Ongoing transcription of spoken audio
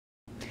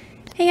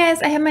Hey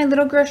guys, I have my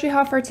little grocery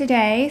haul for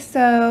today.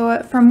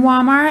 So from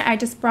Walmart, I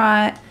just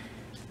brought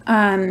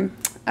a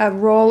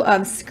roll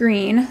of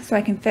screen so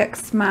I can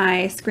fix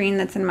my screen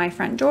that's in my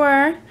front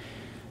door.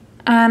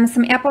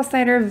 Some apple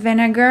cider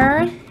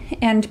vinegar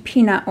and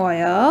peanut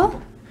oil.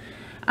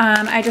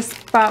 I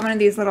just bought one of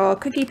these little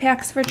cookie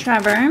packs for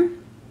Trevor.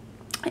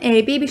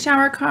 A baby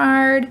shower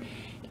card.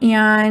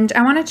 And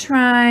I want to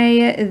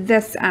try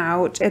this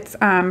out. It's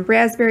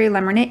raspberry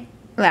lemonade.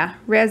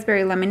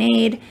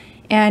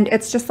 And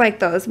it's just like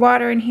those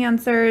water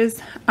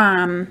enhancers.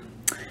 I'm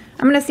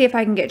going to see if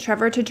I can get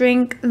Trevor to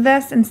drink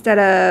this instead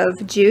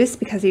of juice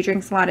because he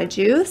drinks a lot of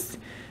juice.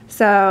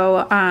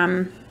 So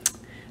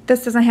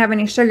this doesn't have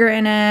any sugar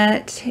in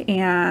it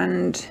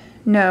and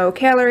no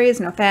calories,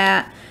 no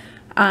fat.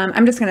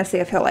 I'm just going to see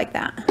if he'll like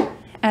that.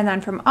 And then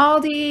from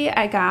Aldi,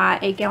 I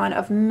got a gallon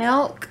of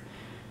milk.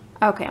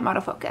 Okay, I'm out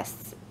of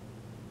focus.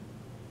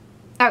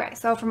 Okay,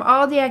 so from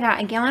Aldi, I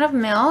got a gallon of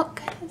milk,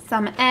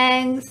 some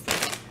eggs,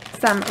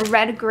 some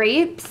red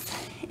grapes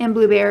and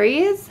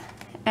blueberries,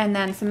 and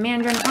then some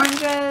mandarin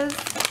oranges,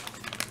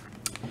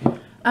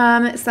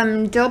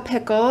 some dill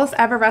pickles.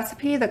 I have a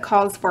recipe that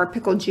calls for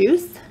pickle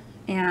juice,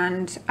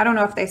 and I don't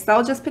know if they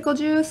sell just pickle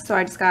juice, so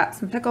I just got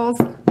some pickles,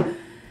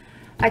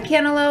 a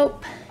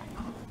cantaloupe,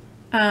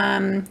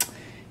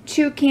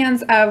 2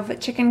 cans of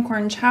chicken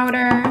corn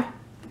chowder,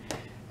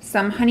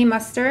 some honey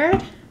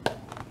mustard,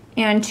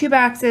 and 2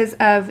 boxes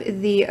of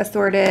the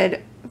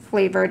assorted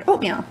flavored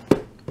oatmeal.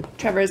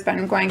 Trevor's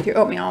been going through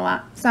oatmeal a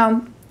lot.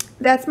 So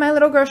that's my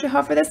little grocery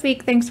haul for this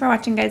week. Thanks for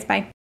watching, guys. Bye.